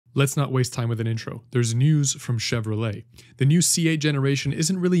Let's not waste time with an intro. There's news from Chevrolet. The new C8 generation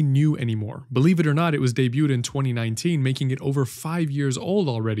isn't really new anymore. Believe it or not, it was debuted in 2019, making it over 5 years old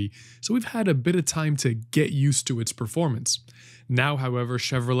already, so we've had a bit of time to get used to its performance. Now, however,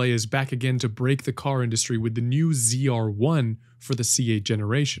 Chevrolet is back again to break the car industry with the new ZR1 for the C8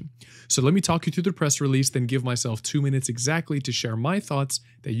 generation. So let me talk you through the press release, then give myself 2 minutes exactly to share my thoughts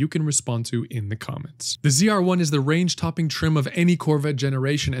that you can respond to in the comments. The ZR1 is the range-topping trim of any Corvette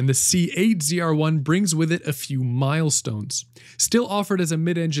generation, and the C8 ZR1 brings with it a few milestones. Still offered as a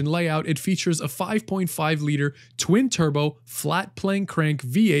mid-engine layout, it features a 5.5-liter twin-turbo, flat-plane crank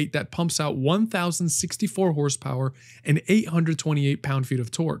V8 that pumps out 1,064 horsepower and 828 pound-feet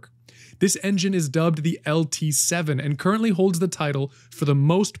of torque. This engine is dubbed the LT7 and currently holds the title for the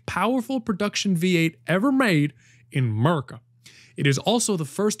most powerful production V8 ever made in America. It is also the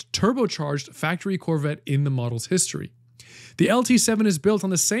first turbocharged factory Corvette in the model's history. The LT7 is built on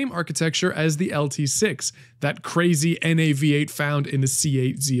the same architecture as the LT6, that crazy NA V8 found in the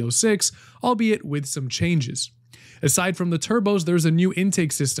C8 Z06, albeit with some changes. Aside from the turbos, there's a new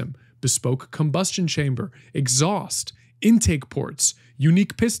intake system, bespoke combustion chamber, exhaust, intake ports,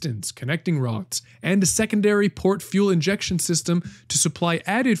 unique pistons, connecting rods, and a secondary port fuel injection system to supply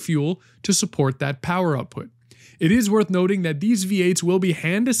added fuel to support that power output. It is worth noting that these V8s will be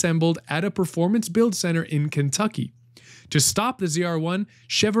hand-assembled at a performance build center in Kentucky. To stop the ZR1,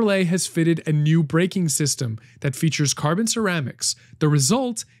 Chevrolet has fitted a new braking system that features carbon ceramics. The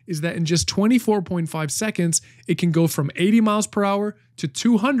result is that in just 24.5 seconds, it can go from 80 miles per hour to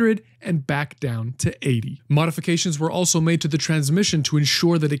 200 and back down to 80. Modifications were also made to the transmission to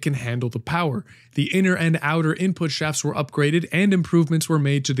ensure that it can handle the power. The inner and outer input shafts were upgraded, and improvements were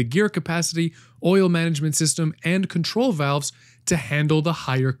made to the gear capacity, oil management system, and control valves to handle the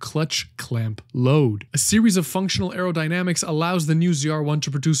higher clutch clamp load. A series of functional aerodynamics allows the new ZR1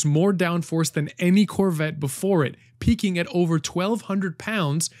 to produce more downforce than any Corvette before it, peaking at over 1,200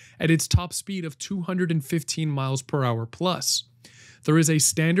 pounds at its top speed of 215 miles per hour plus. There is a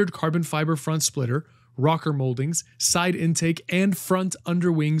standard carbon fiber front splitter, rocker moldings, side intake, and front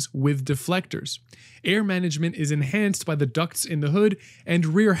underwings with deflectors. Air management is enhanced by the ducts in the hood and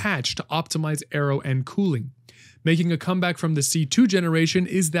rear hatch to optimize aero and cooling. Making a comeback from the C2 generation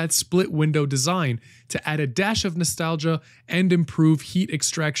is that split window design to add a dash of nostalgia and improve heat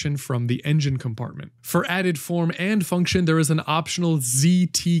extraction from the engine compartment. For added form and function, there is an optional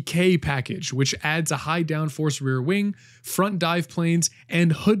ZTK package, which adds a high downforce rear wing, front dive planes,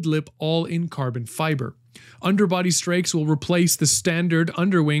 and hood lip all in carbon fiber. Underbody strakes will replace the standard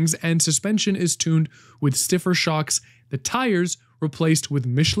underwings, and suspension is tuned with stiffer shocks. The tires replaced with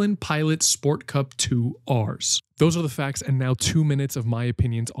Michelin Pilot Sport Cup 2Rs. Those are the facts, and now 2 minutes of my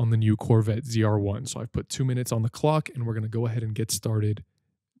opinions on the new Corvette ZR1. So I've put 2 minutes on the clock, and we're going to go ahead and get started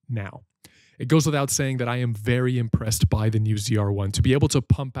now. It goes without saying that I am very impressed by the new ZR1. To be able to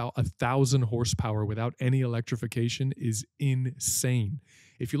pump out 1,000 horsepower without any electrification is insane.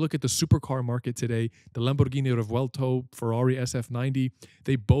 If you look at the supercar market today, the Lamborghini Revuelto, Ferrari SF90,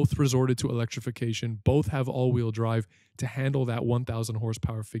 they both resorted to electrification. Both have all-wheel drive to handle that 1,000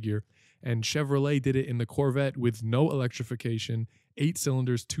 horsepower figure. And Chevrolet did it in the Corvette with no electrification, 8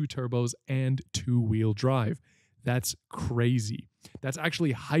 cylinders, 2 turbos, and 2-wheel drive. That's crazy. That's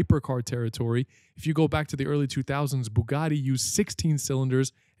actually hypercar territory. If you go back to the early 2000s, Bugatti used 16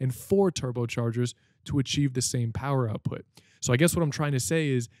 cylinders and 4 turbochargers to achieve the same power output. So I guess what I'm trying to say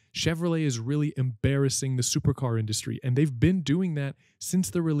is Chevrolet is really embarrassing the supercar industry, and they've been doing that since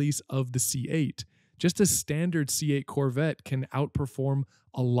the release of the C8. Just a standard C8 Corvette can outperform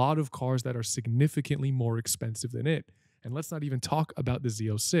a lot of cars that are significantly more expensive than it. And let's not even talk about the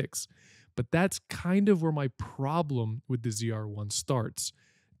Z06. But that's kind of where my problem with the ZR1 starts.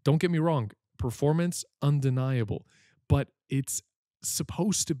 Don't get me wrong, performance undeniable, but it's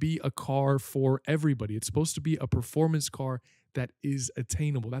supposed to be a car for everybody. It's supposed to be a performance car that is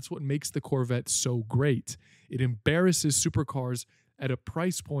attainable. That's what makes the Corvette so great. It embarrasses supercars at a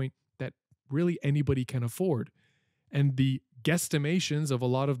price point that really anybody can afford. And the guesstimations of a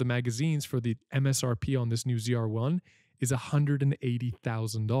lot of the magazines for the MSRP on this new ZR1 is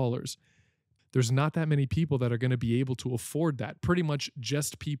 $180,000. There's not that many people that are going to be able to afford that. Pretty much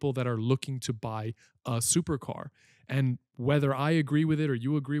just people that are looking to buy a supercar. And whether I agree with it or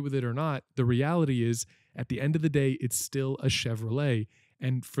you agree with it or not, the reality is, at the end of the day, it's still a Chevrolet.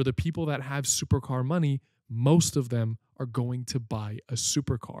 And for the people that have supercar money, most of them are going to buy a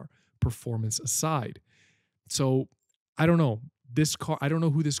supercar, performance aside. So I don't know. This car, I don't know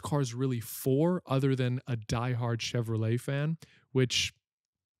who this car is really for other than a diehard Chevrolet fan, which,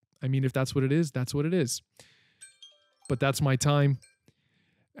 I mean, if that's what it is, that's what it is. But that's my time.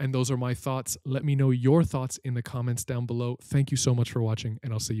 And those are my thoughts. Let me know your thoughts in the comments down below. Thank you so much for watching,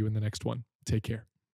 and I'll see you in the next one. Take care.